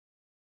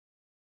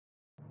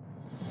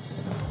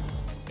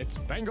It's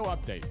Bengal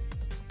Update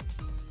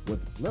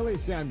with Lily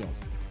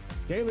Samuels,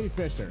 Kaylee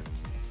Fisher,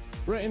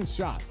 Britton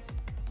Schatz,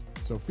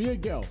 Sophia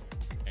Gill,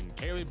 and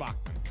Kaylee Bachman.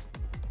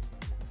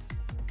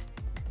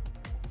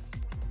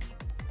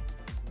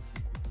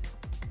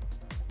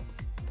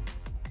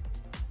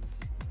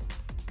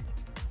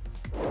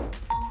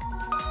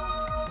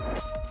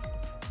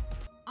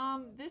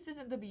 This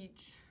isn't the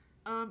beach.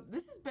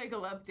 This is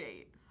Bengal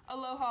Update.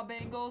 Aloha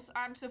Bengals,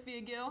 I'm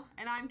Sophia Gill.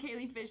 And I'm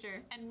Kaylee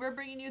Fisher. And we're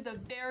bringing you the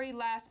very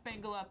last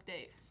Bengal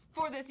Update.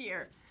 For this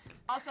year.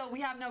 Also,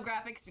 we have no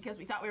graphics because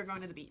we thought we were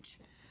going to the beach.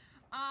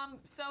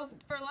 So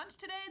for lunch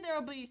today, there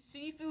will be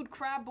seafood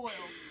crab boil.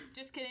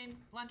 Just kidding,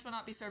 lunch will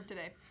not be served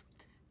today.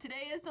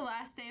 Today is the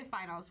last day of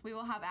finals. We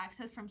will have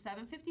access from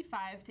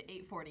 7:55 to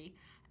 8:40.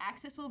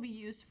 Access will be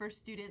used for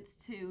students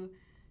to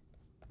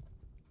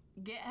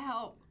get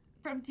help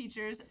from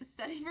teachers,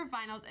 study for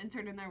finals, and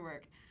turn in their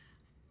work.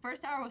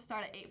 First hour will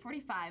start at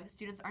 8:45.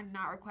 Students are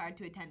not required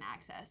to attend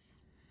access.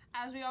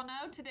 As we all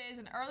know, today is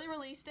an early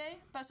release day.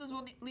 Buses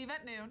will leave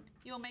at noon.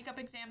 You will make up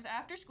exams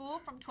after school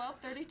from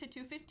 12:30 to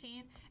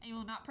 2:15, and you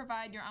will not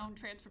provide your own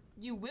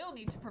You will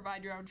need to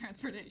provide your own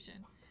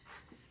transportation.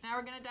 Now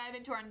we're going to dive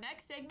into our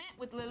next segment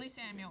with Lily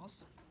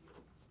Samuels.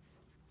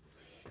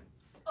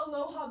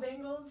 Aloha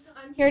Bengals.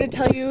 I'm here to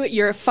tell you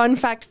your Fun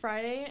Fact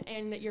Friday,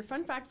 and your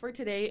fun fact for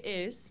today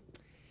is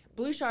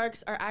blue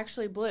sharks are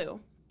actually blue,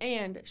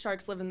 and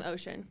sharks live in the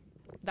ocean.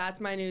 That's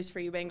my news for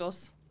you,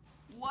 Bengals.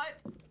 What?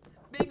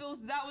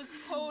 Bengals, that was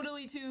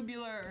totally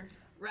tubular.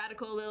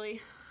 Radical,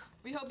 Lily.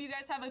 We hope you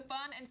guys have a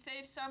fun and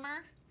safe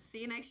summer.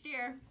 See you next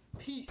year.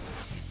 Peace.